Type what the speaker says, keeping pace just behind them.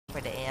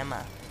for the ammo.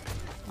 I'm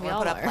We gonna all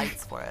put up are.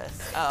 lights for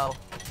us. Oh.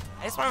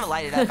 I just want to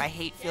light it up. I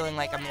hate feeling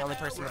like I'm the only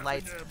person with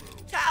lights.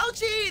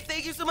 Couchy,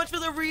 thank you so much for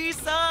the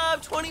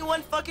resub.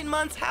 21 fucking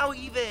months. How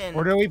even?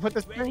 Where do we put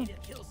this thing?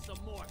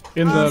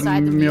 In the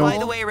Inside the mule. By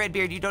the way,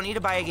 Redbeard, you don't need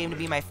to buy a game to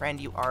be my friend.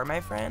 You are my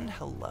friend.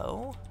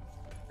 Hello?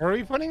 Where are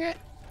we putting it?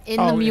 In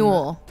the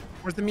mule.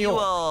 Where's the mule?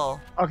 Mule.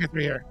 Okay, it's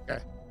right here.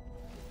 Okay.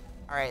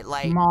 All right,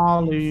 light.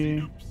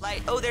 Molly.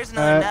 Light. Oh, there's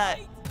another nut.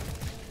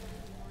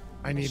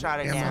 I need Shot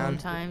it ammo. down.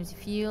 Sometimes you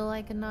feel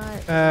like a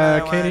nut.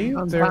 Katie,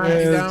 one. there Nice.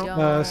 is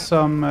Don't.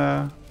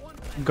 some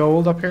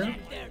gold up here.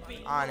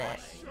 On it.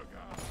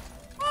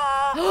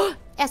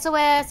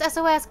 SOS,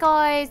 SOS,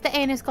 guys! The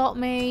anus got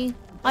me.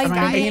 I've Come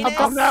on, been anus.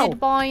 abducted Oh, no.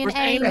 by an Where's the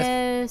anus?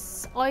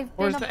 anus. I've been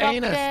Where's the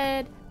anus?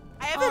 abducted.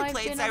 I haven't I've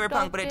played been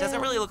Cyberpunk, but it doesn't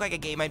abducted. really look like a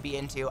game I'd be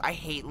into. I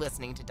hate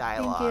listening to Thank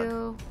dialogue.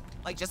 you.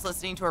 Like, just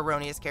listening to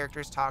erroneous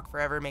characters talk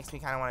forever makes me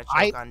kind of want to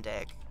choke on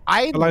dick.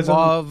 I Eliza-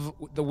 love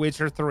The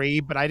Witcher 3,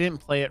 but I didn't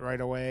play it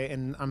right away,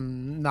 and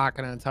I'm not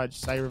gonna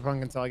touch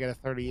Cyberpunk until I get a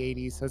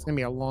 3080, so it's gonna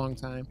be a long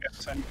time.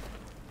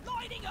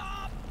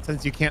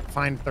 Since you can't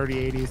find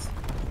 3080s.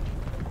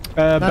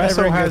 Besso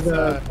everyone has gets,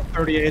 a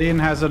 3080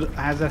 and has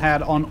it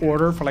had on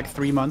order for like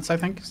 3 months, I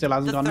think. Still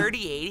hasn't The done it.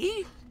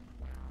 3080?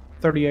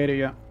 3080,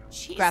 yeah.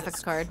 Jesus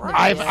Graphics card.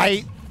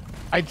 Christ.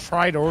 I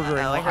tried ordering.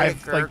 I heard a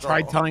I've like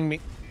tried gurgle. telling me.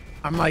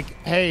 I'm like,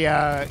 hey,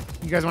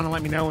 you guys want to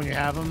let me know when you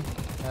have them?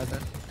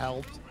 Hasn't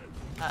helped.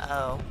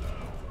 Uh-oh.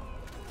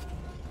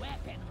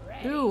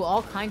 Ooh,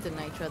 all kinds of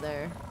nitro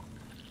there.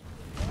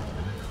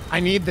 I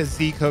need the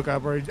Z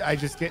hookup where I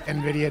just get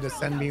Nvidia to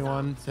send me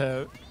one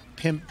to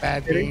pimp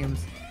bad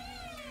games.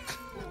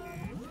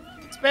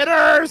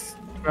 Spitters!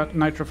 Got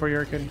nitro for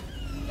your Katie.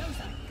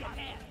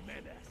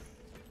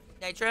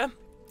 Nitra?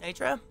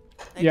 Nitra?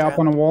 Yeah, up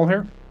on a wall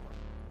here.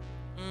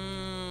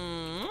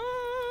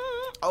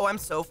 Oh, I'm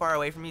so far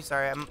away from you.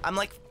 Sorry, I'm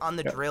like on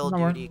the Yeah, drill no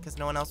worries. duty because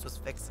no one else was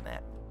fixing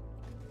it.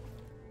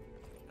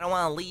 I don't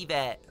want to leave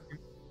it.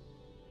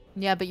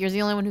 Yeah, but you're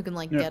the only one who can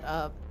like Yeah. get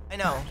up. I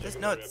know. There's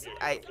no.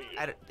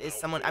 Is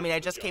someone? I mean, I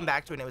just came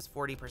back to it and it was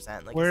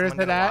 40%. Like, Where is is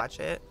someone it gonna at? watch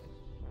it?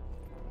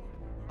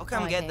 I'll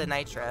come Oh, I get the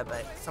think. Nitra,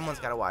 but someone's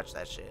gotta watch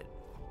that shit.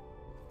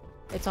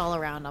 It's all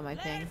around on my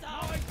ping.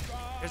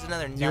 There's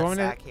another Do you want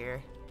me to- nutsack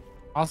here.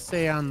 I'll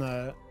stay on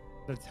the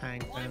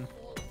tank then.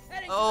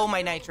 Oh,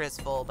 my Nitra is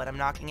full, but I'm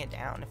knocking it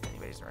down if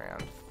anybody's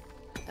around.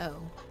 Oh. Yep,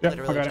 I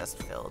Literally got it.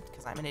 just filled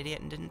because I'm an idiot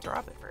and didn't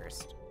drop it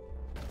first.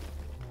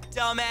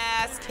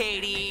 Dumbass,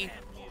 Katie.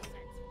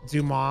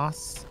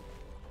 Dumas.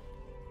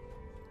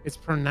 It's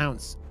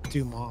pronounced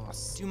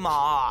Dumas.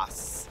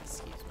 Dumas.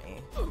 Excuse me.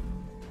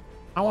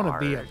 I want to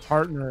be a Lard.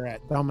 partner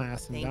at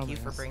Dumbass and Thank Dumbass. you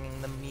for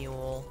bringing the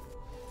mule.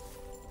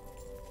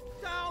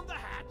 Down the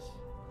hatch.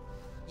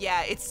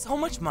 Yeah, it's so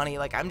much money.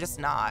 Like, I'm just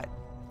not.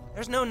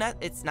 There's no net.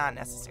 It's not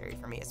necessary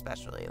for me,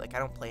 especially. Like, I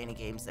don't play any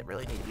games that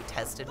really need to be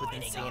tested with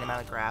insane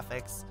amount of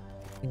graphics.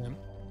 Yeah.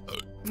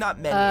 Not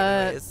many,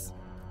 anyways.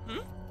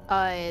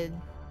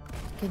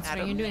 Considering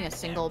Adam? you're doing a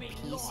single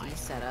PC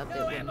setup,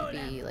 it wouldn't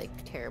be like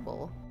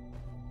terrible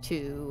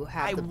to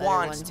have I the better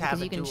want ones to have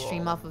because a you can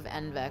stream dual. off of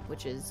NVEC,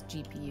 which is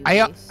GPU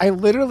I based. I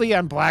literally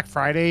on Black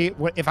Friday,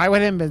 if I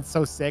wouldn't have been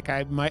so sick,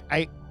 I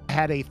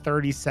had a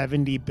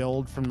 3070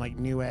 build from like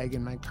Newegg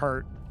in my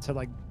cart to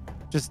like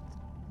just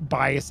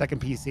buy a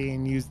second PC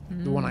and use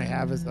the one I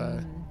have as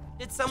a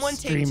Did someone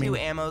take streaming. 2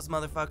 ammos,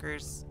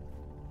 motherfuckers?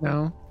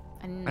 no.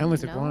 I only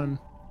took one.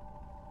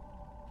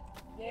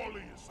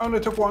 Only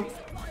took one.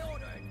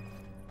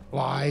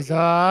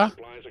 Liza.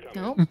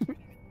 Nope.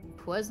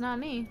 Was not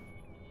me.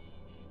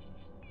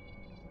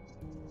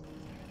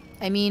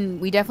 I mean,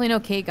 we definitely know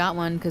Kate got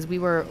one because we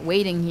were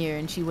waiting here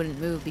and she wouldn't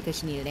move because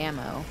she needed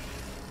ammo.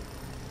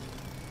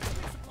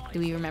 Do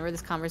we remember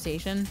this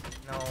conversation?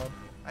 No,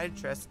 I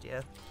trust you.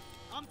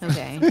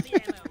 Okay.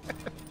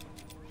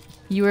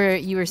 You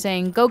were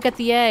saying go get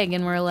the egg,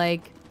 and we're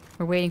like,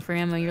 we're waiting for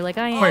ammo. You're like,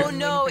 I am. Oh waiting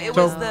no, for it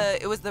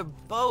ammo." was the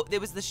boat.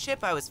 It was the ship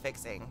I was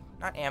fixing,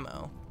 not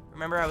ammo.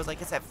 Remember, I was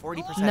like, it's at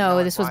 40%.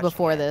 No, this was watching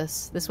before it.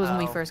 this. This was when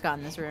we Oh. first got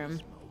in this room.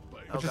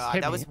 Oh Just god,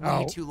 hit that me. was way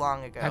Oh. too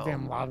long ago.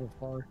 Goddamn lava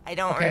floor. I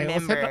don't Okay, let's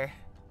hit the- remember.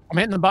 I'm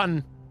hitting the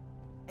button.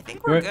 I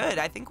think we're Good. good.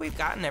 I think we've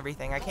gotten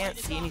everything. I can't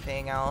see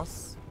anything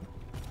else.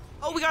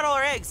 Oh, we got all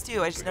our eggs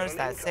too. I just noticed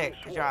that. Sick.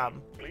 Good job.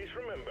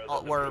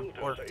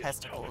 Or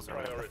testicles or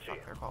whatever the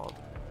fuck they're called.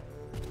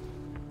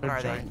 What They're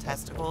are they? giant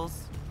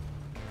Testicles?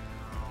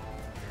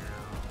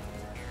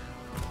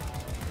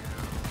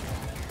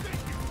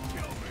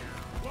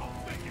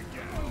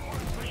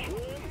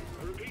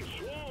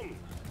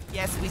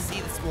 Yes, we see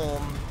the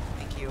swarm.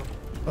 Thank you.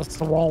 The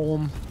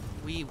swarm.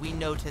 We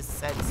noticed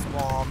said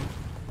swarm.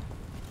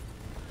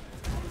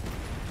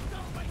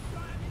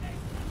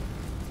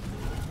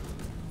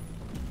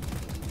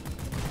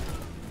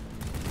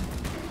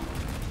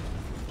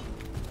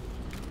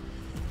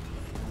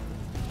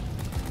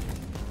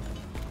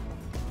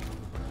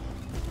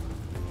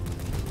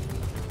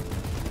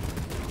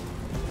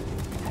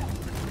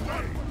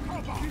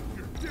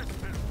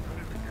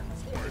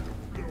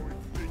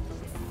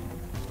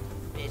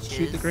 Bitches.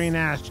 Shoot the green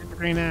ass. Shoot the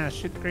green ass.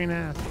 Shoot the green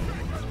ass.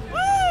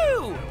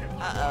 Woo!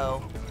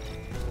 Uh-oh.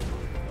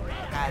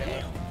 Got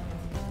it.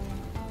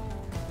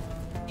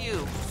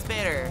 You,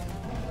 spitter.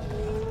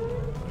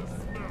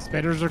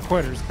 Spitters are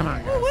quitters. Come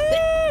on, guys.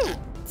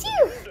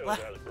 Woo!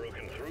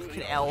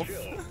 Fucking elf.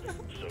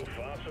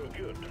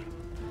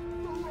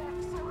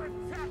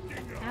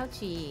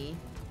 Ouchie.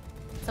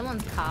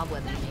 Someone's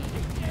cobwebbing me.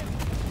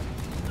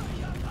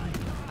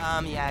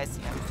 Yeah, I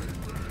see him.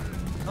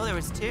 Oh, there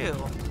was 2.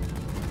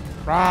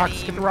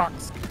 Rocks. Get the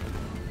rocks.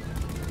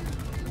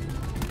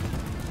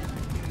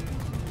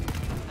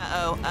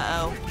 Uh-oh,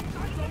 uh-oh.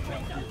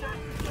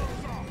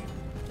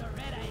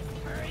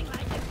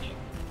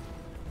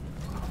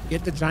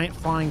 Get the giant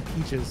flying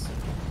peaches.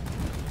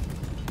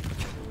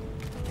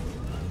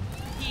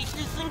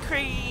 Peaches and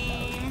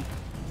cream.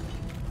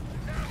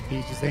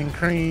 Peaches and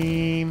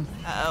cream.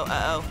 Uh-oh,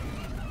 uh-oh.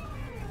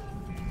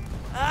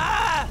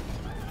 Ah!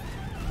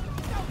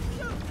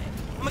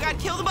 Oh my god,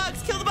 kill the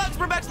bugs! Kill the bugs!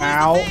 We're about to lose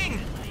Ow. the thing!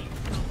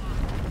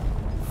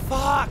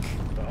 Fuck!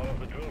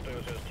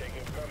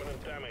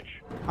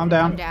 I'm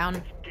down. I'm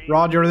down.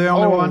 Rod, you're the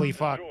only Holy one.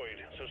 fuck.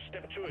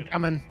 I'm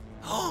coming.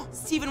 Oh,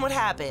 Steven, what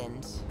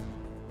happened?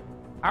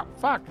 Oh,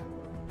 fuck.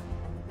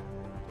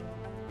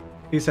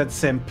 He said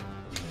simp.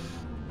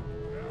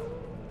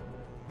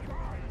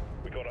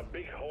 We got a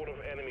big horde of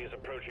enemies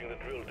approaching the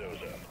drill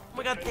dozer. Oh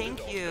my god,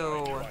 thank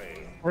you.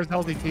 Where's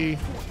LDT?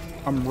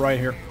 I'm right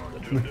here. The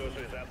drill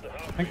dozer is at the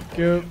hub. Thank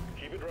you.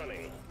 Keep it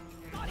running.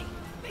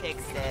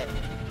 Fixed it.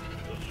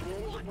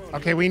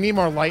 Okay, we need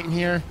more light in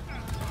here.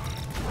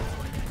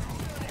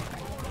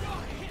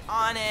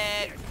 On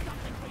it.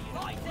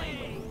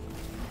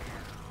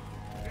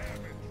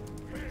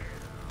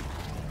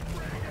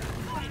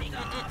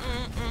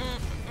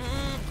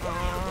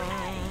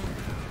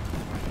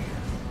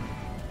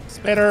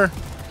 Spitter.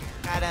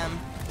 Got him.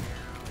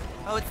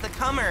 Oh, it's the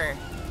comer.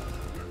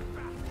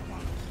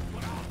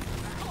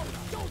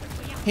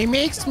 He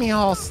makes me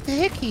all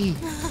sticky.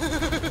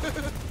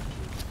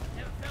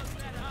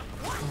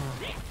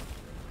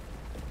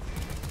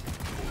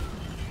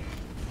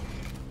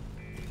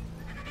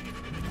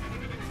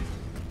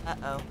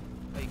 Uh-oh.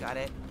 Oh, you got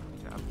it.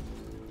 Good job.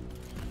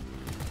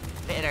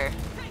 Bitter.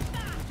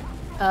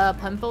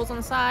 Pimples on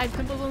the side.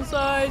 Pimples on the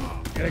side.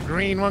 Got a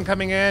green one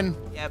coming in.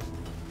 Yep.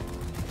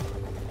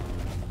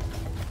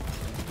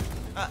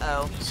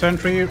 Uh-oh.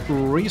 Sentry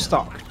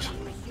restocked.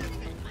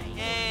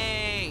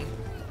 Yay!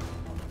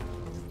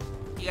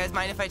 You guys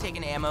mind if I take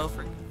an ammo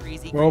for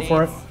greasy Go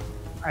for it.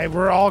 grenades?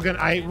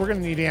 We're gonna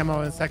need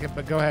ammo in a second,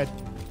 but go ahead.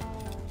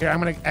 Here, I'm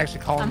gonna actually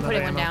call him. I'm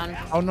putting one down.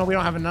 Oh no, we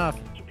don't have enough.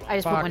 I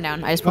just Fuck. put one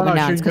down. I just put No, one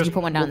no, down. she It's because you just-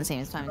 put one down at the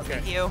same time. Okay.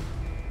 Thank you.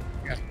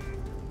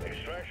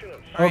 Extraction of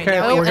Alright, Okay,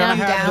 now Oh, we're and gonna I'm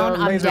have down. the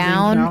I'm laser beams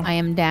down. now. I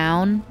am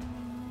down.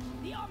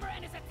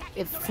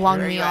 It flung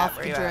Where are me you at? off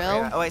Where the you at? Where you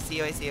drill. at? Oh, I see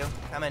you. I see you.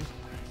 Coming.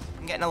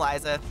 I'm getting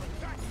Eliza.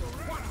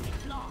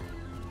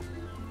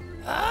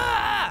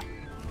 Ah!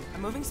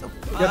 I'm moving so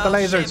fast. Get the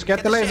lasers.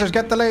 Get the lasers.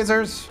 Get the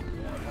lasers.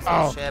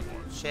 Oh. Ship.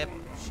 Ship.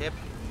 Ship.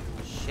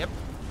 Ship.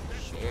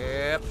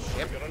 Ship.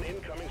 Ship. got an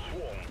incoming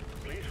swarm.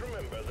 Please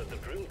remember that the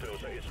drill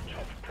dozer is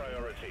top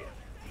priority.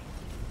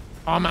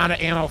 I'm out of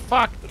ammo.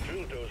 Fuck. The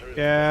drill dozer is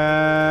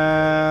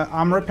Yeah,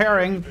 I'm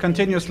repairing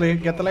continuously.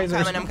 Get the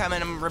lasers. I'm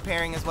coming. I'm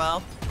repairing as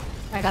well.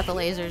 I got the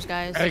lasers,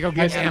 guys. Gotta go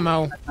get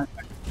ammo.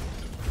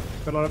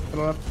 Fill it up, fill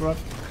it up, fill it up.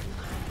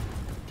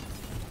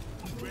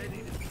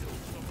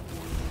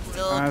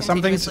 Still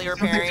Something's continuously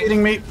repairing.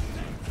 eating me.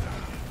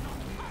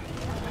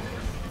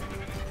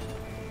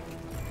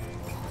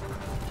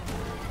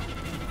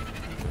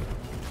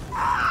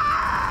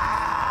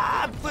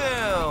 Ah!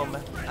 Boom.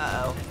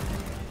 Uh-oh.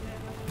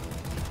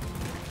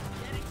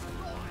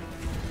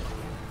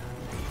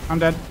 I'm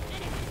dead.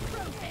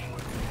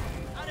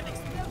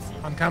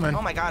 I'm coming.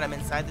 Oh my god, I'm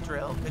inside the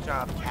drill. Good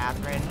job,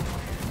 Catherine.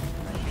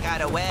 We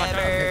got a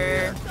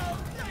Weber.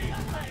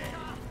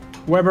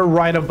 Weber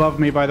right above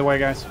me, by the way,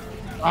 guys.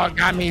 Oh, it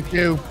got me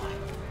too.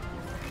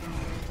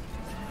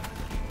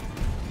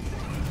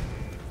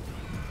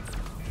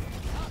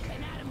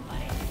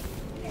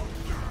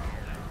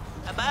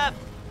 Above.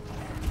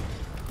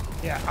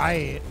 Yeah,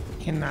 I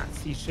cannot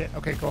see shit.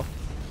 Okay, cool.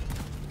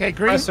 Okay,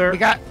 green. Yes, sir. We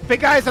got big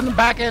guys on the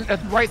back end,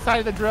 at the right side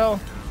of the drill.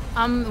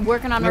 I'm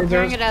working on Lasers.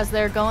 repairing it as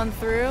they're going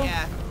through.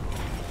 Yeah.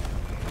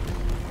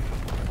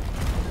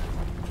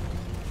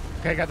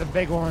 Okay, got the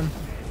big one.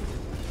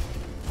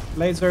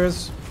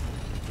 Lasers.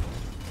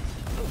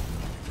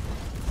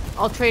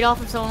 I'll trade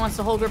off if someone wants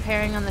to hold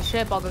repairing on the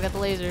ship. I'll go get the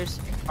lasers.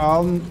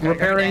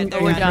 Repairing.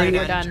 They're we're done, done,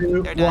 they're we're done.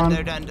 done. They're done, One.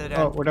 they're done, they're done.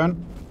 Oh, we're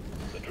done?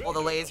 Well, the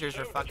lasers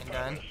are fucking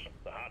done.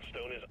 the hot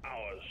stone is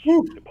ours.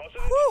 Woo. Deposit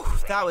Whew,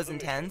 that was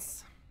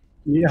intense.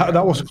 Yeah,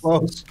 that was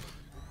close.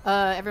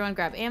 Everyone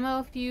grab ammo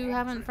if you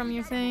haven't from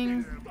your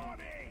thing.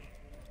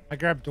 I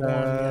grabbed one.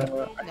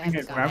 yeah. I think I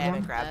I grabbed haven't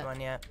one. grabbed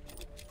one yet.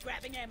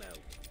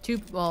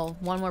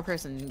 One more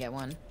person can get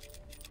one.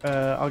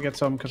 I'll get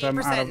some because I'm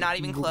out 8%, of not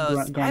even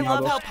close. going I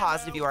out love of- how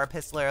positive you are,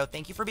 Pistolero.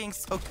 Thank you for being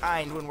so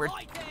kind when we're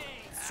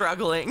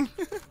struggling.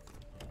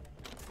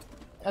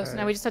 Oh, so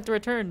now we just have to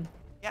return.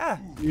 Yeah.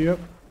 Yep.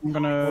 I'm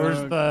gonna. Where's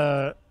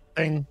the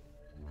thing?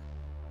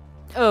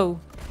 Oh.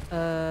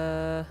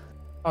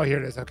 Oh, here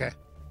it is. Okay.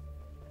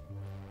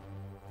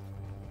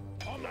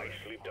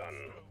 Nicely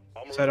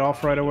done. Set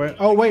off right away.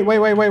 Oh, wait.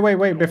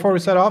 Before we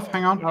set off,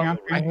 hang on.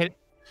 I hit.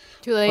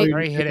 Too Oh, late. you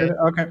already hit did it.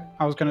 Okay.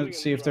 I was gonna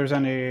see if there's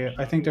any.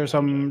 I think there's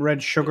some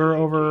red sugar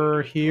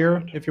over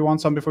here. If you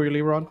want some before you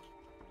leave, Rod.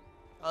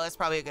 Well, that's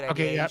probably a good idea.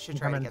 Okay, You yep, should I'm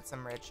try to coming. get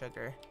some red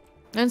sugar.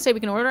 And say we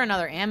can order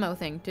another ammo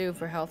thing too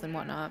for health and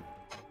whatnot.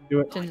 Do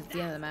it. Since it's the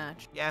end of the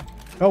match. Yeah.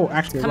 Oh,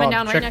 actually, Coming Rod,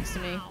 down check. right next to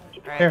me. All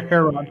right.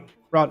 Here, Rod.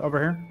 Rod, over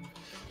here.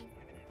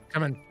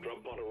 Coming.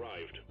 Drop pod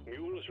arrived.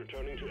 Mule is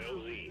returning to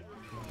LZ.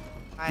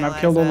 Hi, And I've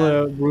killed all Liza.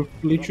 the roof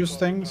leeches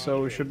things,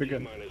 so we should be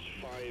good. Minus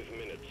 5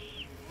 minutes.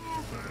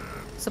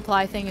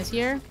 Supply thing is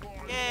here.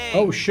 Yay.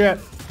 Oh shit.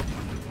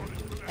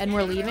 And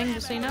we're leaving,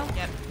 just so you know.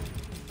 Yep.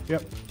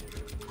 Yep.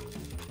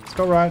 Let's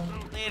go, Rod.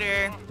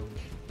 Later.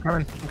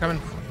 I'm coming.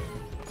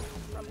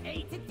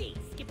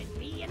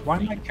 Why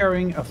am I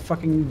carrying a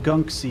fucking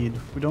gunk seed?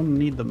 We don't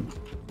need them.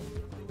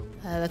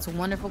 That's a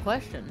wonderful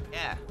question.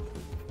 Yeah.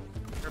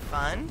 For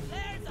fun.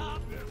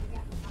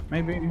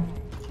 Maybe.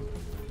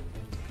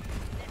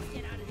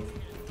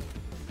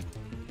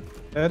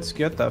 Let's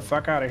get the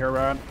fuck out of here,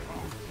 Rod.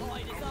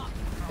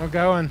 We're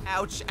going.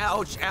 Ouch,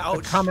 ouch, The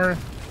ouch. comer.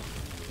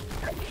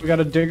 We got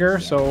a digger,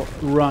 so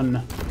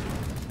run.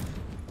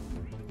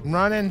 I'm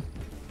running.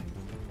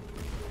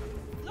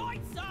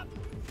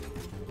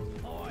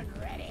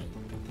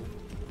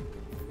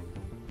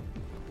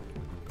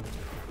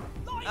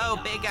 Oh,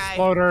 big guy.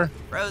 Floater.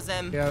 Froze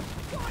him. Yep.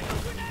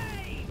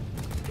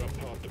 Drop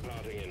pod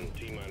departing in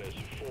T minus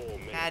 4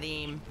 minutes. Had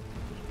him.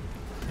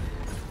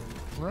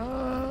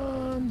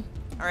 Run.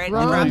 All right,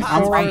 Run, the drop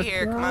pod's Forrest, right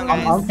here. Come on, run.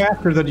 guys. I'm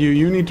faster than you.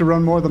 You need to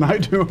run more than I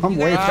do. I'm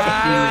way You guys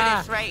faster. can do Ah. it.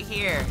 It's right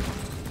here.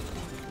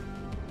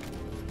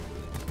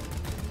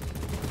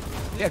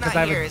 Yeah, because not I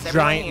have here. a Is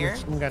everyone giant here?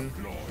 machine gun.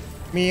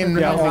 Me and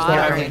Yeah, Rod also, are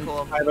I okay, have,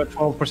 cool. I have a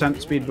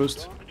 12% speed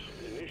boost.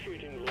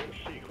 Initiating launch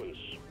sequence.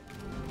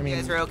 I You mean,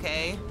 guys are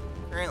okay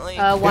currently?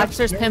 Watch,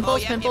 there's Oh,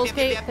 pimples, yep, pimples, yep,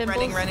 yep, Kate, yep.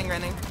 pimples.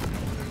 Running.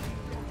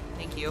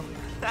 Thank you.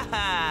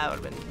 That would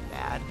have been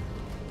bad.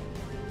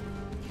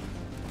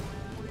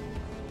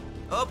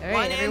 Oh, right,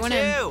 one and everyone two.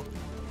 in.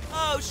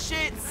 Oh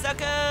shit,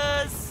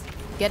 suckers!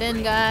 Get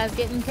in, guys.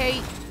 Get in,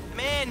 Kate. Come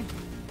in.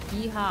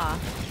 Yeehaw.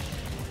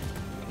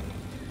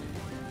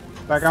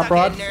 Back up, Suck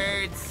Rod. it,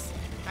 nerds.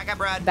 Back up,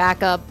 Rod.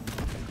 Back up.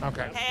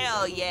 okay.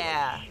 Hell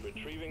yeah.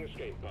 Retrieving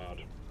escape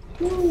pod.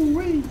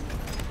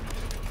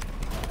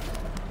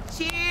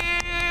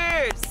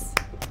 Cheers!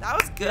 That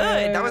was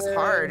good. That was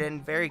hard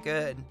and very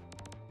good.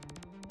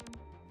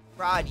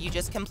 Rod, you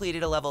just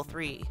completed a level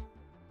 3.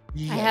 I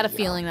had a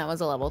feeling that was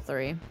a level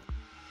 3.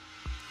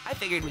 I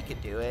figured we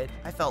could do it.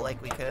 I felt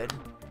like we could.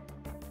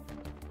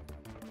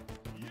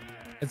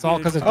 It's all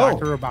because of Oh,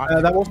 Dr.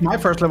 Robotnik. that was my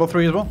first level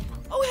 3 as well.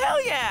 Oh,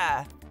 hell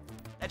yeah!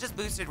 That just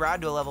boosted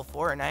Rod to a level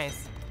 4.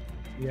 Nice.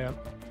 Yeah.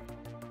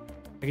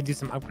 I could do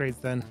some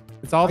upgrades then.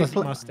 It's all I the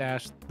pl-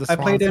 mustache. The I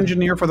played Swanson.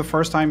 engineer for the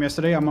first time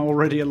yesterday. I'm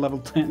already at level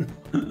 10.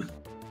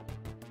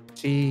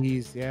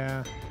 Jeez,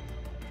 yeah.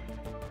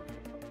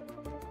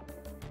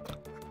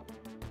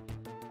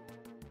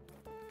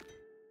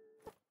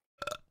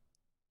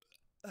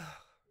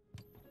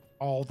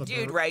 All the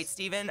Dude, burps. right,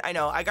 Steven? I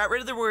know. I got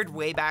rid of the word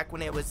way back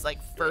when it was like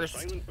first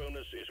Silent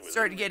bonus is within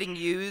started getting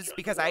used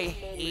because I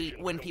hate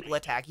when people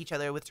attack each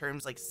other with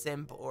terms like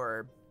simp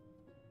or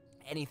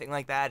anything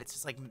like that. It's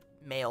just like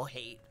male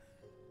hate.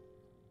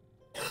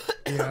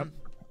 Yeah.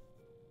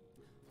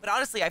 But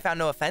honestly, I found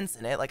no offense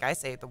in it. Like, I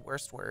say the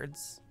worst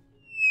words.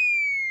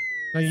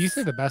 No, you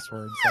say the best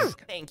words.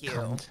 Like, Thank you.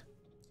 cunt.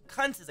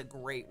 Cunt is a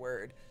great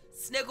word.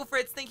 Sniggle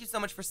Fritz, thank you so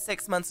much for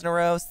 6 months in a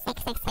row.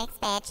 666,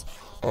 bitch.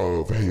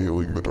 Of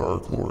hailing the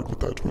Dark Lord with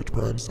that Twitch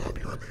Prime sub.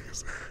 You're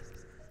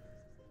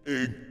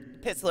amazing.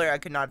 Pistler, I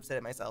could not have said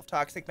it myself.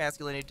 Toxic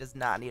masculinity does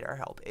not need our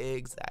help.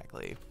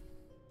 Exactly.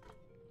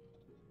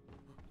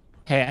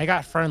 Hey, I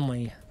got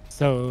friendly,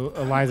 so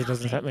Eliza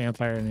doesn't set me on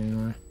fire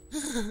anymore.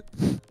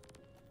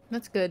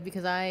 That's good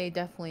because I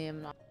definitely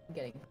am not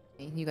getting.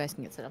 You guys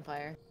can get set on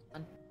fire.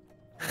 Fun.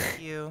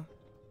 Thank you.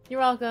 You're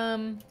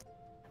welcome.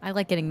 I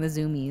like getting the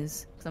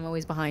zoomies because I'm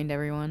always behind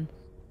everyone.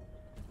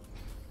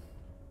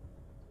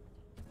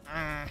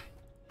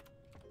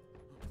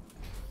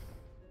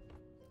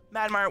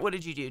 Mad Mart, what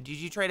did you do? Did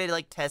you try to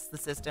like test the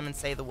system and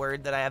say the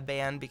word that I have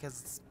banned because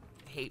it's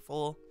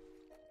hateful?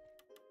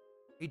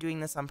 Are you doing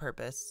this on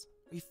purpose?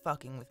 Are you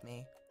fucking with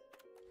me?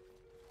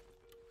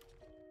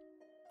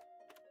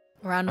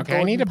 Around Okay,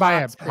 I need to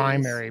buy a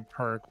primary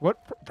perk. What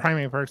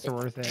primary perks are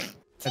worth it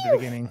at the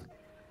beginning?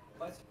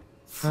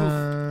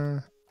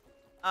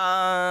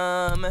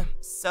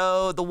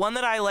 So the one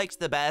that I liked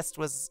the best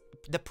was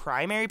the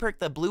primary perk,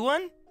 the blue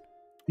one.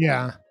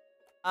 Yeah.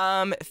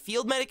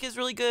 Field Medic is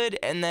really good,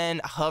 and then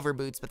Hover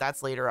Boots, but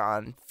that's later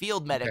on.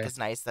 Field Medic Okay. is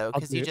nice though, I'll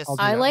because do- you just I'll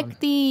do I that like one.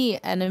 the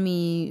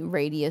enemy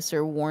radius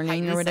or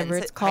warning or whatever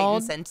it's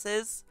called. Heightened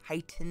senses.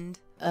 Heightened.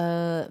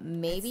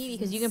 Maybe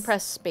because you can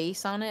press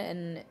space on it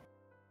and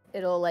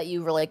it'll let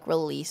you like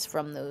release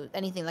from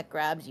anything that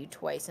grabs you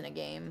twice in a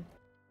game.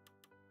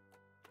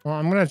 Well,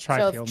 I'm gonna try.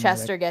 So field if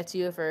Chester medic. gets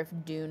you, or if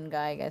Dune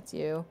guy gets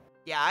you.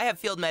 Yeah, I have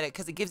field medic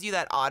because it gives you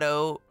that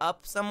auto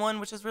up someone,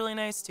 which is really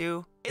nice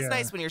too. It's Yeah.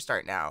 nice when you're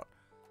starting out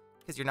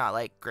because you're not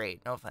like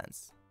great. No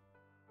offense.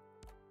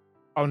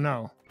 Oh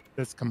no,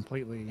 that's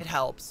completely. It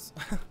helps.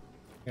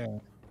 Yeah.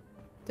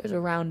 There's a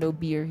roundo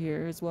beer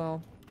here as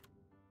well.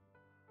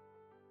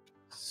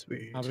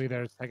 Sweet. I'll be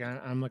there in a second.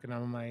 I'm looking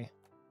on my.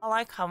 I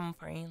like having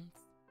friends.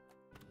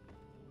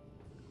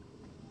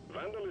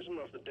 Vandalism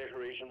of the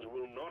decorations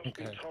will not be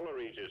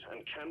tolerated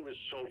and can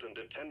result in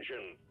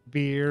detention.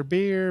 Beer.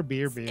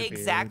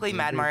 Exactly, beer,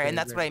 Madmar, beer, and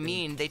that's beer, what I beer.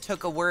 mean. They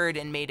took a word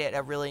and made it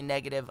a really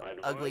negative,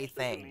 ugly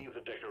thing.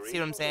 See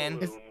what I'm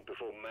saying?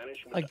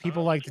 Like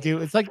people like to do.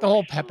 It's like the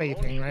whole Pepe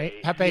thing, right?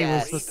 Pepe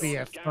was supposed to be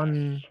a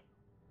fun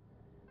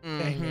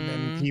thing, and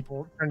then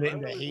people turned it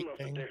into a hate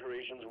thing.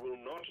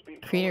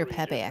 Creator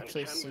Pepe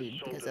actually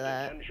sued because of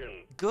that.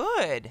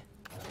 Good.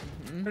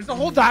 There's a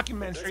whole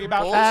documentary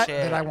about that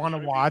Bullshit. I want to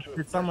watch.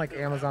 It's on like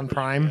Amazon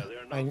Prime.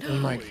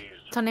 And like,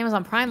 It's on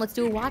Amazon Prime. Let's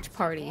do a watch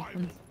party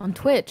on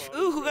Twitch.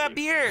 Ooh, who got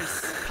beers?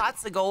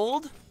 Pots of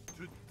gold?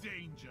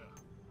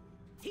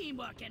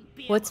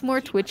 What's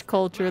more Twitch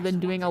culture than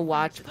doing a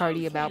watch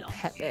party about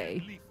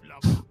Pepe?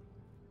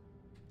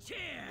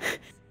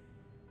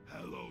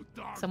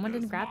 Someone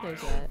didn't grab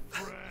theirs yet.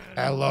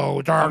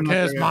 hello,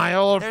 darkness, my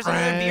old There's friend.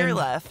 another beer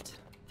left.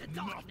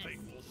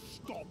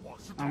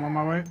 I'm on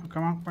my way.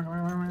 Come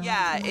on.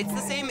 Yeah, it's the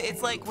same.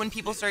 It's like when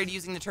people started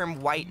using the term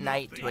white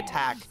knight to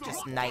attack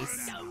just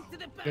nice,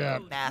 Yeah.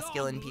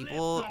 masculine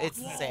people. It's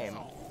the same.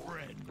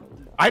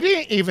 I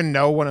didn't even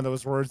know one of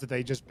those words that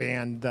they just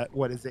banned. That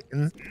what is it?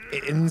 Incel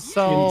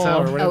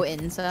Incel. or whatever. Oh,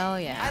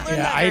 incel, yeah. I learned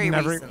Yeah, that I'd very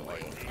never-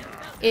 recently.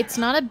 It's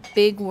not a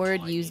big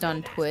word used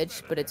on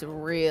Twitch, but it's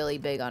really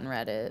big on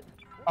Reddit.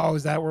 Oh,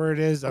 is that where it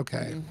is?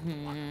 Okay.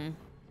 Hmm.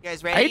 You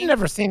guys I ready? had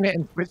never seen it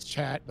in Twitch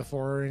chat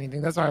before or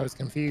anything. That's why I was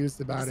confused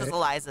about This is it.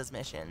 Eliza's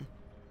mission.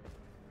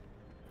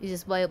 You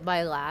just by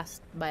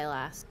last.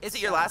 Is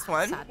it your last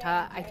one?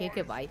 Sata, I take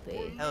it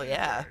IP. Oh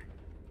yeah.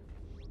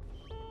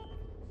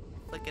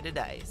 Flick of the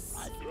dice.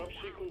 Drop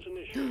sequence I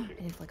initiated.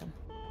 didn't flick him.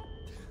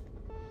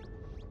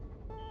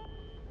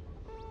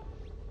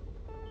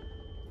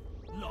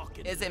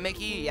 Is it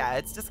Mickey? Yeah,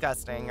 it's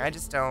disgusting. I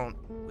just don't.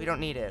 We don't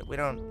need it. We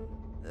don't.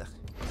 Ugh.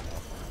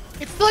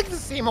 It's like the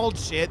same old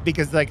shit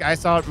because like I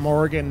saw it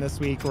Morgan this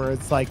week where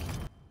it's like,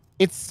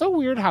 it's so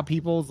weird how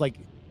people's like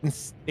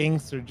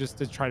instincts are just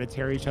to try to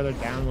tear each other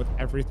down with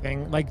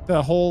everything. Like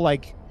the whole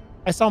like,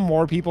 I saw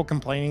more people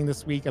complaining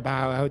this week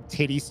about how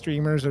titty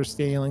streamers are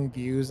stealing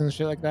views and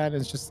shit like that.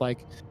 And it's just like,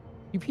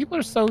 you people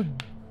are so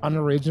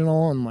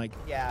unoriginal and like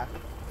Yeah.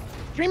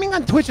 streaming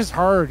on Twitch is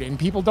hard and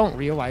people don't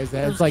realize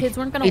that. Those It's like kids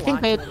weren't gonna they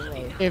think watch that it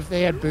anyway. if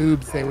they had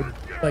boobs they would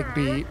like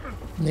be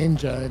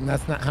ninja, and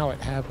that's not how it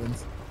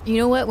happens. You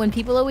know what? When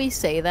people always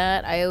say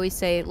that, I always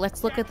say,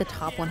 let's look at the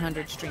top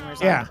 100 streamers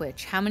Yeah. on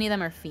Twitch. How many of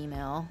them are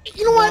female?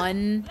 You know what?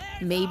 One,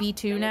 maybe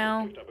two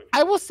now.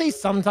 I will say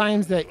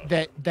sometimes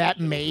that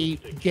may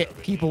get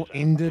people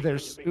into their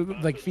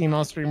like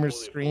female streamers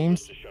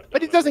streams,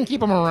 but it doesn't keep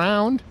them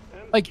around.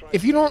 Like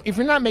if you're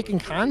not making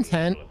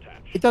content,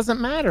 it doesn't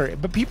matter.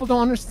 But people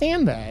don't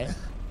understand that.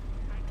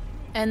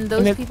 And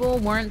those it- people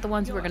weren't the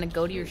ones who were gonna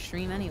go to your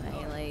stream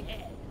anyway. Like,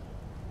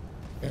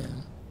 Yeah.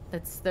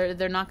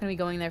 they're not gonna be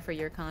going there for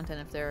your content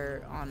if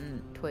they're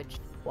on Twitch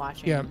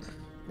watching Yep.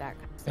 that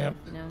kind of stuff.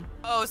 You know.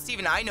 Oh,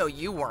 Steven, I know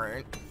you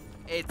weren't.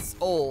 It's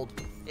old.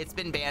 It's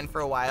been banned for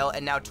a while,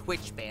 and now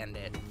Twitch banned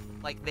it.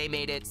 Like, they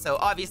made it so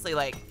obviously,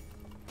 like,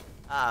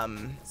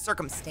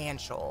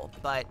 circumstantial,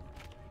 but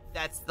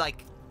that's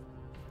like,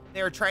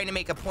 they're trying to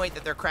make a point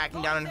that they're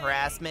cracking down on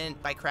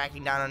harassment by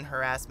cracking down on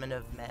harassment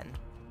of men.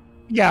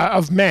 Yeah,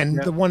 of men,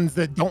 Yeah. the ones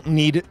that don't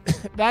need it.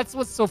 That's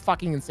what's so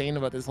fucking insane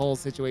about this whole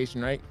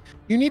situation, right?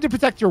 You need to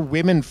protect your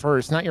women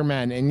first, not your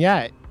men. And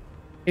yet,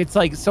 it's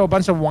like so a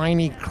bunch of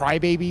whiny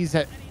crybabies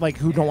that like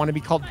who don't want to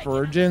be called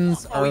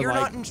virgins Oh, are you're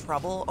like not in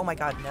trouble? Oh my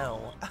god,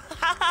 no.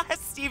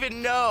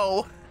 Steven,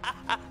 no.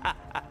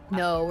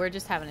 No, we're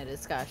just having a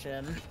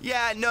discussion.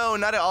 Yeah, no,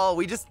 not at all.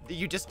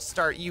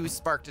 You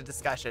sparked a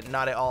discussion.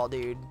 Not at all,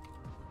 dude.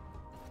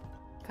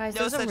 Guys,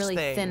 No there's a such really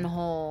thing. thin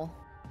hole.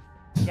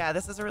 Yeah,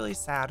 this is a really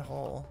sad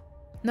hole.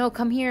 No,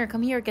 come here,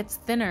 it gets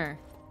thinner.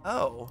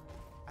 Oh,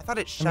 I thought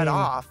it shut mean,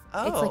 off.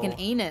 Oh. It's like an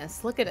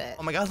anus. Look at it.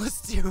 Oh my god,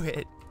 let's do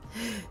it.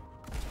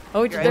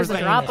 Oh, Here, there's I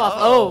a have drop my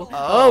off. anus.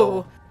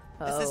 Oh,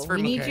 Oh. This is for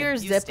we me. need your You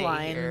zip stay here.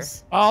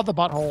 lines. oh the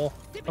butthole.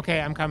 Okay,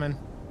 I'm coming.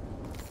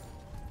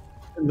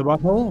 In the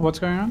butthole? What's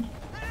going on?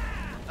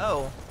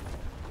 Oh.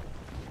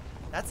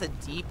 That's a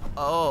deep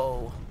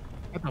oh.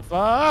 What the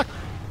fuck?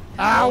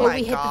 Oh Ow! my we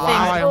hit the god. thing.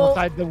 Wow, I Oh. almost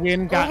died. The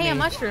wind Oh, got hey, a me.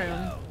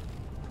 mushroom.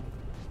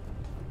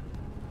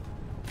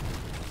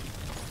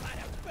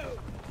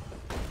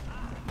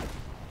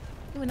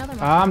 Ooh, another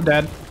mushroom. I'm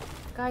dead.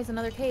 Guys,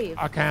 another cave.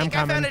 Okay, I I'm think I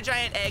found coming. a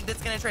giant egg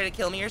that's gonna try to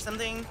kill me or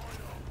something.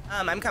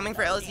 I'm coming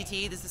for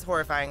LCT. This is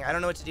horrifying. I don't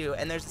know what to do.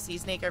 And there's a sea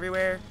snake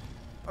everywhere.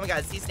 Oh my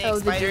god, sea snake, Oh,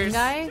 the Dune spiders.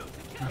 guy?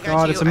 I got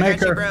God, you. it's a I got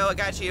maker. you, bro. I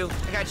got you.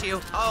 I got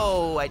you.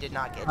 Oh, I did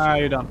not get you. Ah,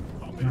 you're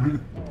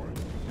done.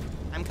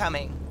 I'm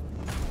coming.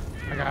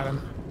 I got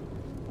him.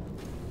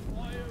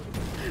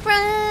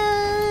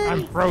 Run!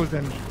 I'm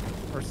frozen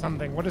or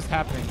something. What is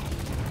happening?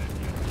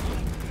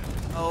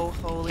 Oh,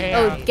 holy.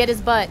 Yeah. Oh, get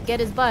his butt. Get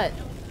his butt.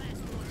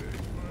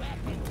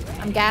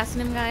 I'm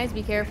gassing him, guys.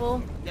 Be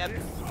careful. Yep.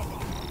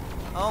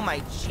 Oh my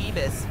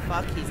Jeebus.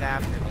 Fuck, he's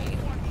after me.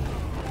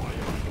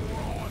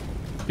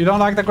 You don't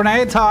like the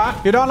grenades, huh?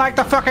 You don't like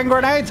the fucking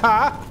grenades,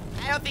 huh?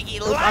 I don't think he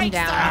I'm likes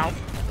down.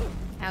 them.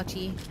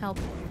 Ouchie. Help.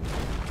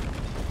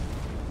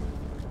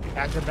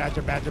 Badger,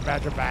 badger, badger,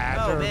 badger,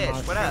 badger. Oh,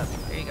 bitch. What up?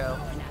 There you go.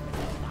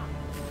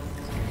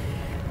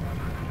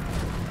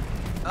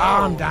 Oh,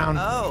 I'm down.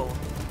 Oh.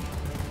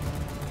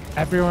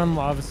 Everyone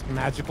loves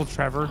Magical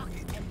Trevor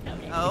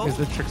Oh. because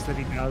the tricks that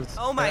he does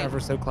Oh my. are ever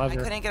so I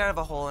clever. couldn't get out of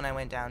a hole and I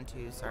went down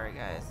too. Sorry,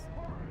 guys.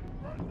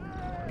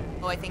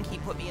 Oh, I think he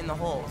put me in the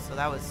hole, so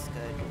that was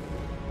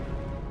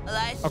good.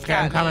 Elijah Okay,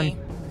 I'm got me.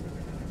 coming.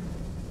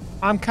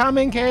 I'm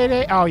coming,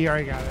 Katie. Oh, you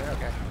already got it.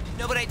 Okay.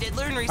 No, but I did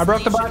learn broke recently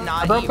the you bug. should I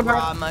not broke eat the bug.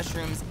 raw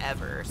mushrooms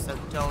ever, so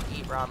don't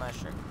eat raw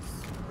mushrooms.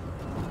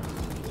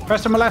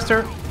 Press the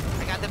molester.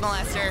 I got the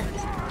molester.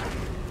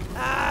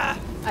 Ah!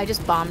 I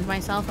just bombed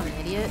myself. I'm an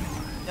idiot.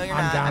 No, you're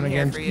I'm not. down I'm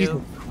again. here for Jesus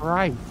you.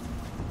 Christ.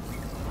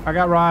 I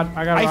got Rod.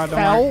 I got I Rod. Don't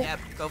fell. worry. Yep,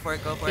 go for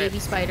it, go for Baby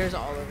it. spiders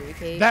all over your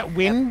cave. That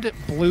wind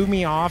blew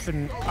me off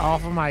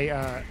of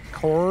my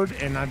cord,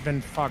 and I've been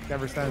fucked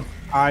ever since.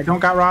 I don't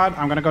got Rod.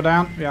 I'm gonna go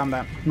down. Yeah, I'm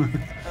down.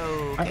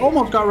 Oh, I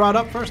almost got Rod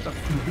up first though.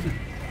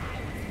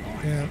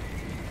 Yeah.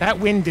 That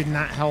wind did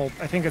not help.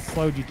 I think it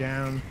slowed you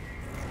down.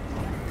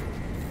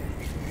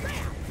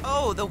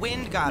 oh, the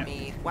wind got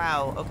me.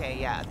 Wow. Okay,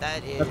 yeah,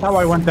 that is. That's how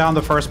I went down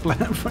the first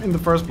in the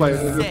first place.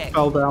 I Sick. just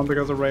fell down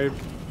because of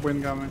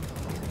wind coming.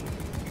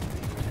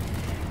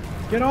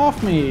 Get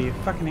off me,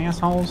 fucking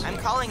assholes. I'm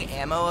calling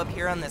ammo up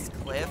here on this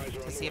cliff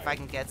to see if I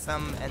can get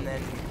some, and then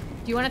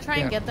Do you want to try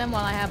and Yeah. get them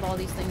while I have all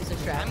these things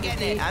distracted? I'm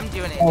getting it. I'm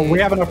doing it. Oh, dude. we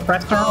have an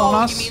oppressor Oh, on you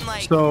us, mean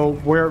like- so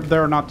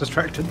they're not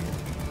distracted.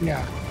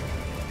 Yeah.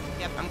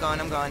 Yep, I'm going.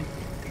 I'm going.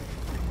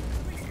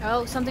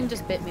 Oh, something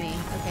just bit me.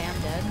 Okay,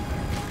 I'm dead.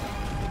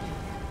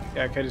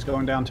 Yeah, Katie's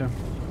going down too.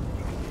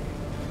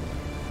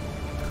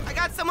 I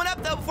got someone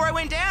up though before I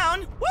went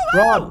down.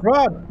 Woo!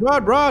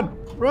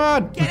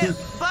 Rod! Get him,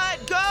 bud.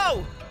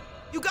 Go!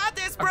 You got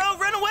this, bro.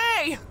 Run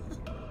away.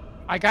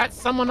 I got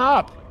someone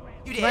up.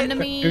 You did. Run to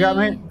me. You got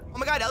me? Oh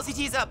my god,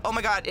 LCT's up. Oh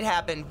my god, it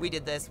happened. We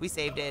did this. We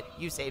saved it.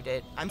 You saved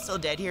it. I'm still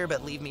dead here,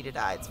 but leave me to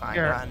die. It's fine.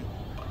 Here. Run.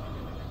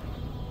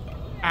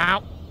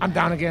 Ow. I'm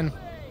down again.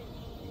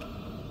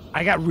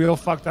 I got real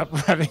fucked up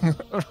having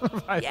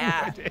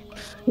Yeah. my day.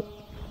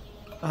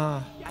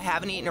 I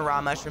haven't eaten a raw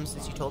mushroom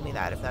since you told me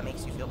that, if that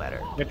makes you feel better.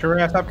 Get your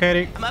ass up,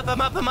 Katie. I'm up,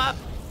 I'm up, I'm up.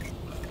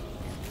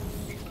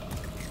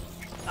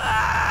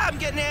 Ah, I'm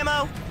getting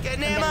ammo.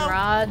 Getting I'm ammo. getting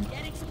Rod.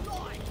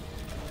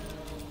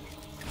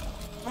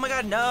 Oh my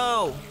god,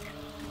 no.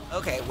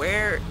 Okay,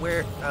 where,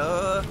 light,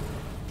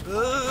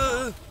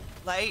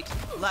 I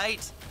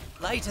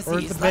Where's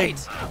see, the big light.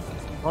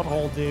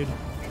 butthole, dude?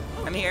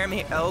 I'm here.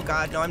 Oh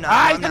god, no, I'm not.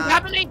 Ah, No, he's I'm not.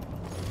 happening.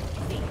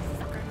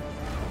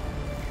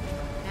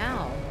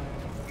 Ow.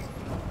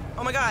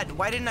 Oh my god,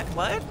 why didn't I,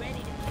 what?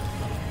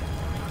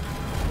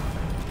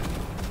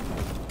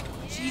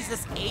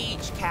 Jesus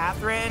H,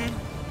 Catherine.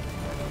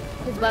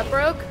 His butt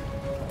broke.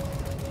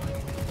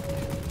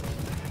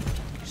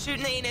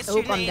 Shooting the anus, Oh,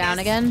 shooting the I'm down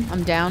anus. again.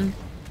 I'm down.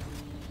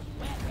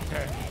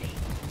 Okay.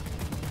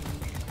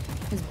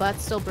 His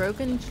butt's still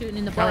broken. Shooting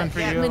in the Coming butt. for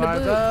Shoot you, him in the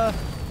boot. Eliza.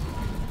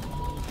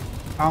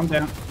 I'm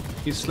down.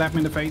 He slapped me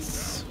in the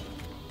face.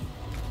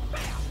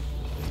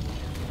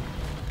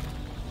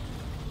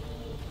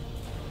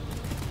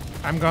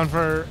 I'm going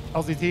for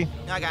LCT.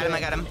 No, I got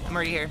him, I'm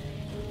already here.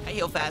 I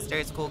heal faster,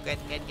 it's cool, good.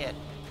 Get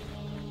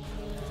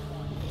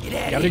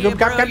out of here,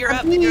 bro, you're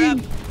up.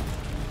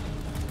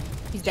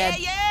 He's Yeah, dead.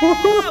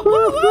 yeah!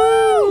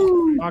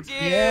 Woo-hoo! Fuck Dude,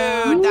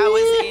 yeah. that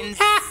was There's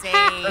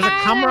a insane.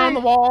 camera on the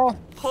wall.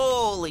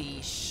 Holy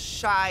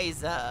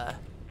shiza.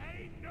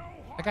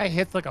 That guy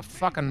hits like a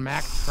fucking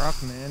Mack truck,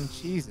 man.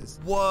 Jesus.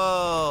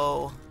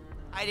 Whoa.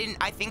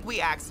 I think we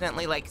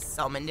accidentally like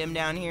summoned him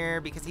down here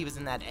because he was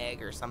in that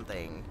egg or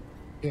something.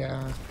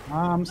 Yeah.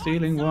 I'm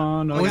stealing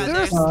one. Oh my Was god, there a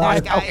there's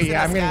slide? guys Okay, in yeah,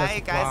 the I'm getting a sky,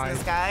 guys in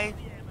the slide. sky.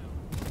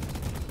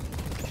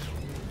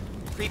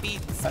 Creepy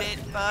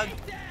spit bug.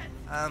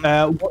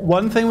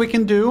 One thing we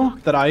can do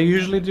that I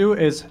usually do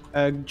is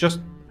just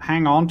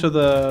hang on to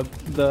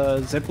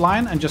the zip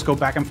line and just go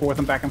back and forth,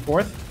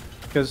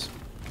 because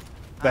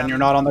then you're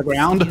not on the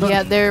ground.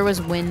 Yeah, there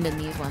was wind in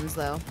these ones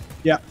though.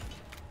 Yeah.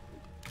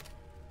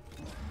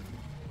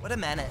 What a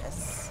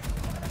menace.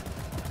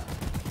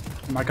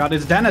 Oh my god,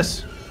 it's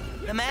Dennis.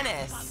 The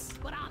menace.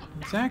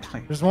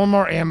 Exactly. There's one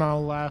more ammo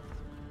left.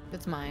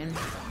 That's mine.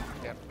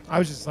 Yeah. I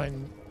was just like,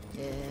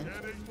 Yeah.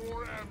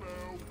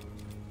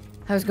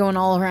 I was going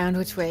all around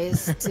which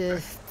ways to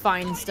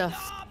find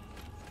stuff.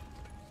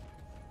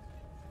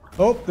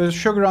 Oh, there's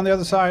sugar on the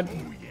other side.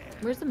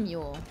 Where's the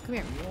mule? Come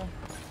here,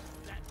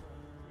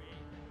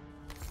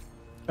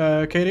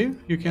 Katie,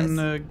 you can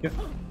get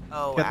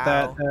Oh, get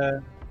wow.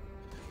 that.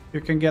 You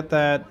can get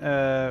that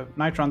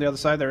nitro on the other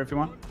side there if you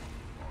want.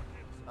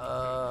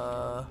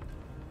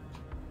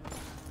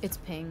 It's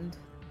pinged.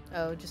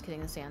 Oh, just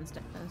kidding. The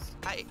sandstone is.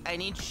 I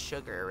need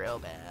sugar real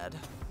bad.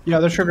 Yeah,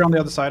 there's sugar on the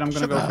other side. I'm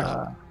gonna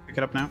go pick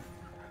it up now.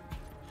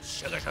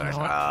 Sugar.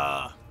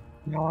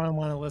 Now I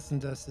want to listen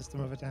to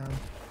System of a Down.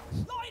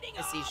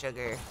 I see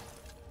sugar.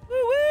 Woo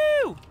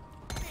woo!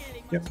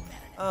 Yep.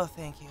 Oh,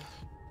 thank you.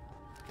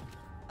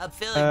 I'm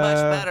feeling much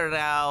better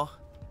now.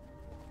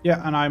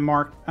 Yeah, and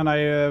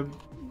I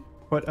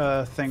put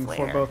a thing for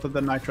Flare. both of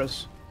the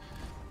nitros.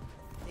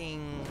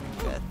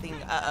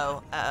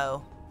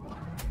 Uh-oh.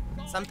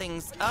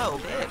 Something's, oh,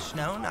 bitch,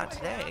 no, not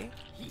today.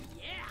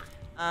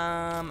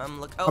 I'm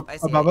look, oh, I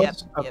see above it,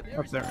 us? yep.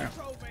 Up there, yeah.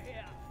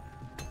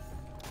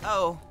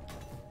 Oh,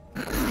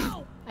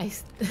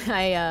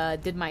 I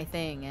did my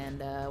thing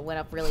and went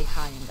up really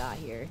high and got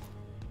here.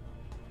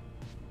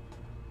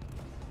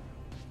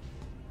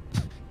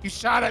 You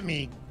shot at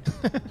me.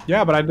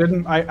 Yeah, but I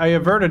didn't. I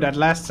averted at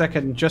last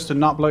second just to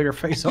not blow your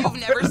face off. you've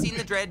never seen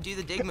the Dread do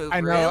the dig move, I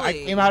know. really? I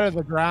came out of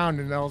the ground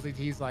and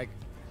LZT's like,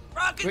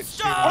 Rocket Quit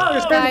Storm! shooting. Oh,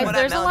 it's Guys, What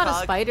up, there's a lot of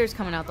Melancholic? spiders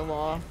coming out the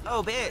wall.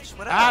 Oh, bitch,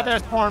 what up? ah,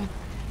 there's Storm.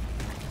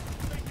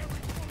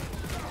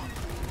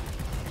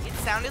 It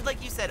sounded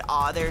like you said,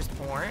 there's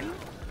porn.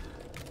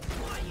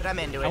 But I'm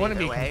into it I wouldn't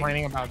either be way.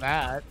 complaining about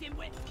that.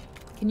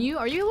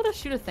 Are you able to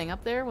shoot a thing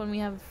up there when we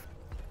have...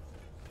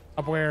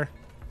 Up where?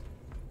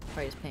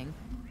 Probably just ping.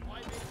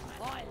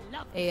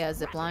 A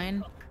zip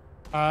line.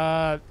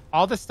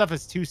 All this stuff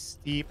is too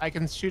steep. I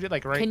can shoot it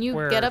like right Can you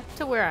where... get up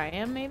to where I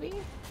am, maybe?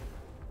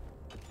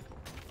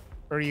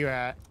 Where are you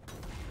at?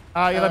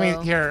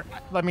 Yeah, Oh.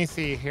 let me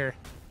see here.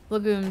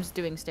 Lagoon's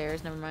doing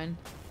stairs, never mind.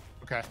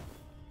 Okay.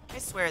 I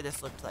swear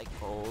this looked like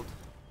gold.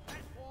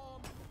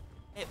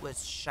 It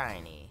was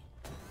shiny.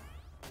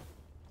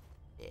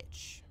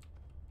 Bitch.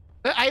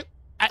 Was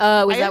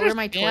that where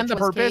my understand torch the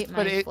was, purpose, Kate?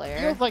 but My it flare?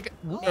 feels like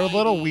a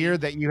little Maybe.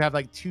 weird that you have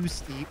like too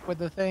steep with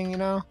the thing, you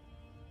know?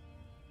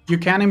 You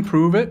can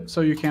improve it,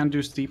 so you can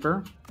do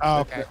steeper.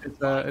 Oh, okay.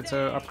 It's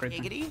a upgrade.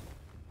 thing. Giggity?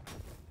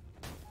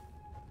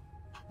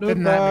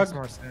 Then that makes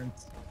more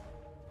sense.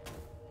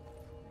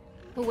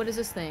 Oh, what is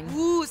this thing?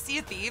 Ooh, Sea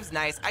of Thieves,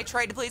 nice. I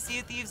tried to play Sea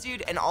of Thieves,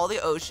 dude, and all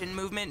the ocean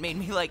movement made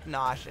me, like,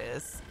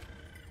 nauseous.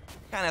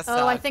 Kind of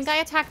sucks. Oh, I think I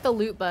attacked the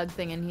loot bug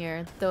thing in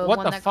here. The What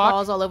one the that fuck?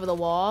 crawls all over the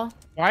wall.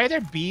 Why are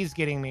there bees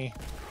getting me?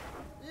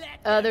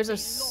 There's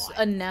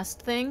a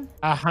nest thing.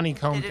 A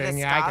honeycomb Did it thing,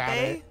 yeah, I got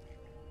escape? it.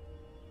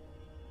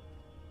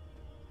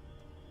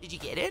 Did you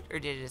get it, or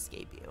did it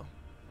escape you?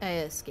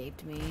 It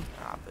escaped me.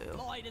 Aw, boo.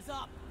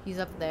 He's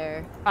up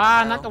there.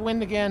 Ah, Oh. not the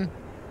wind again.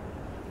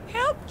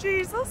 Help,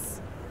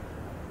 Jesus.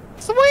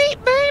 Sweet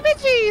baby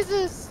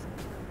Jesus!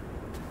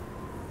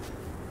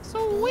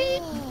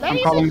 Sweet I'm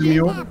baby calling the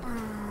mule.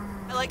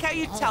 I like how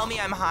you tell me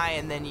I'm high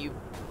and then you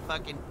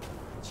fucking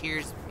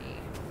cheers me.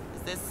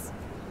 Is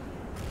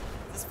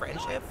this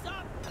friendship?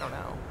 I don't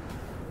know.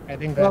 I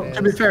think that Well, is.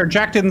 to be fair,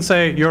 Jack didn't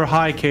say, "You're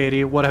high,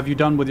 Katie. What have you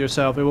done with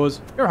yourself?" It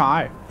was, "You're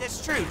high."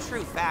 That's true,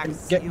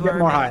 facts. Get You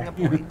more are high.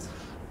 making a point.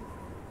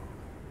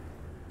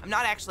 I'm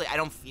not actually, I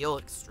don't feel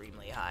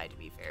extremely high, to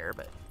be fair,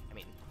 but, I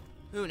mean,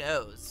 who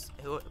knows?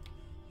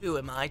 Who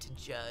am I to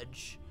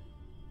judge?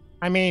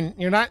 I mean,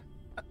 you're not...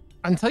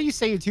 Until you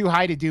say you're too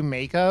high to do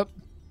makeup,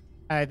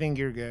 I think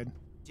you're good.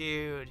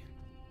 Dude,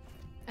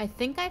 I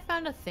think I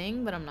found a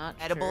thing, but I'm not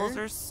edibles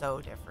sure. are so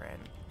different.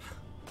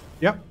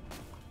 Yep.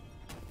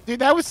 Dude,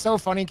 that was so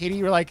funny, Katie.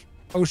 You were like,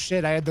 oh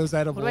shit, I had those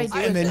edibles. do I do?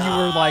 And then you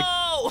were like...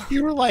 No!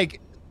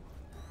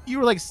 You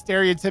were like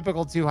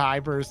stereotypical too high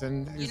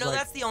person. You who's know, like,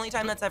 that's the only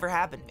time that's ever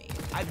happened to me.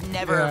 I've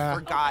never Yeah.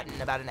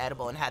 forgotten about an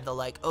edible and had the,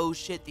 like, oh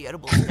shit, the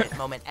edible hit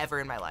moment ever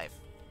in my life.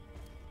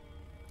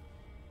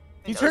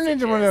 You turned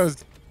into one of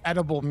those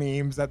edible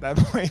memes at that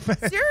point.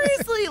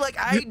 Seriously, like,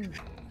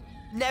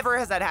 never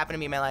has that happened to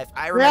me in my life.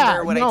 I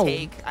remember what no. I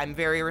take. I'm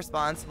very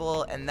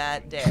responsible, and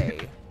that day,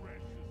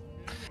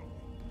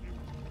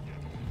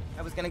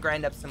 I was gonna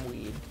grind up some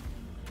weed.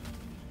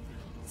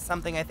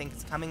 Something I think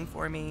is coming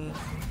for me.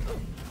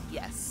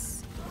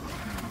 Yes.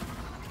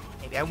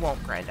 Maybe I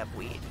won't grind up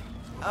weed.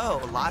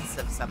 Oh, lots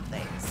of some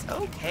things.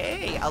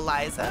 Okay,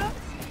 Eliza.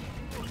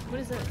 What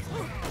is it?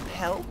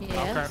 Help.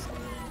 Yes.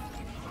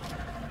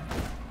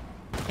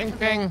 Ping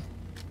ping.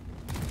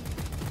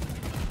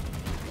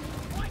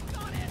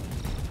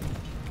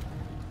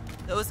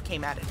 Those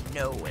came out of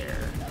nowhere.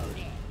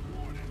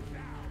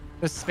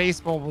 The space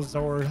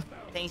bulbasaur.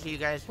 Thank you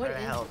guys for What the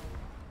is- help.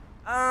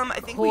 I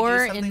think we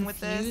Core do something with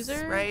this,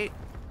 infuser? right?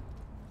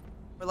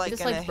 We're like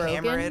Just, gonna like,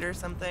 hammer broken? it or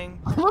something.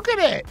 Look at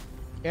it.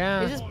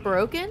 Yeah. Is this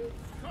broken?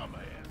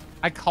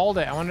 I called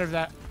it. I wonder if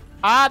that...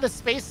 Ah,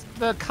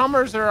 the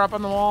comers are up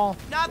on the wall.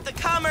 Not the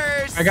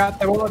comers! I got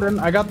the warden.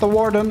 I got the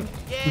warden.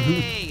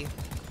 Yay!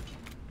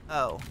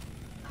 Oh.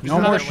 No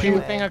another more shield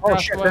shield. thing Oh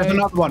across shit, the there's way.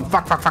 another one.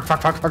 Fuck.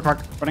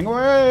 Running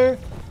away.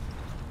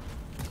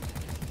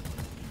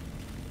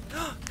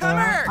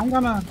 Comer! I'm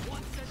gonna...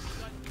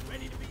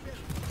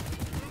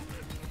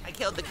 I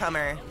killed the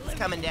comer. It's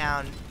coming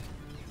down.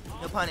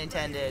 No pun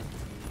intended.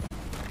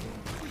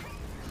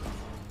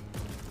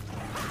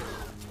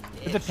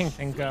 Where'd the pink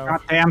thing go?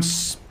 Goddamn,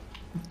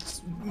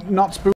 not spoon.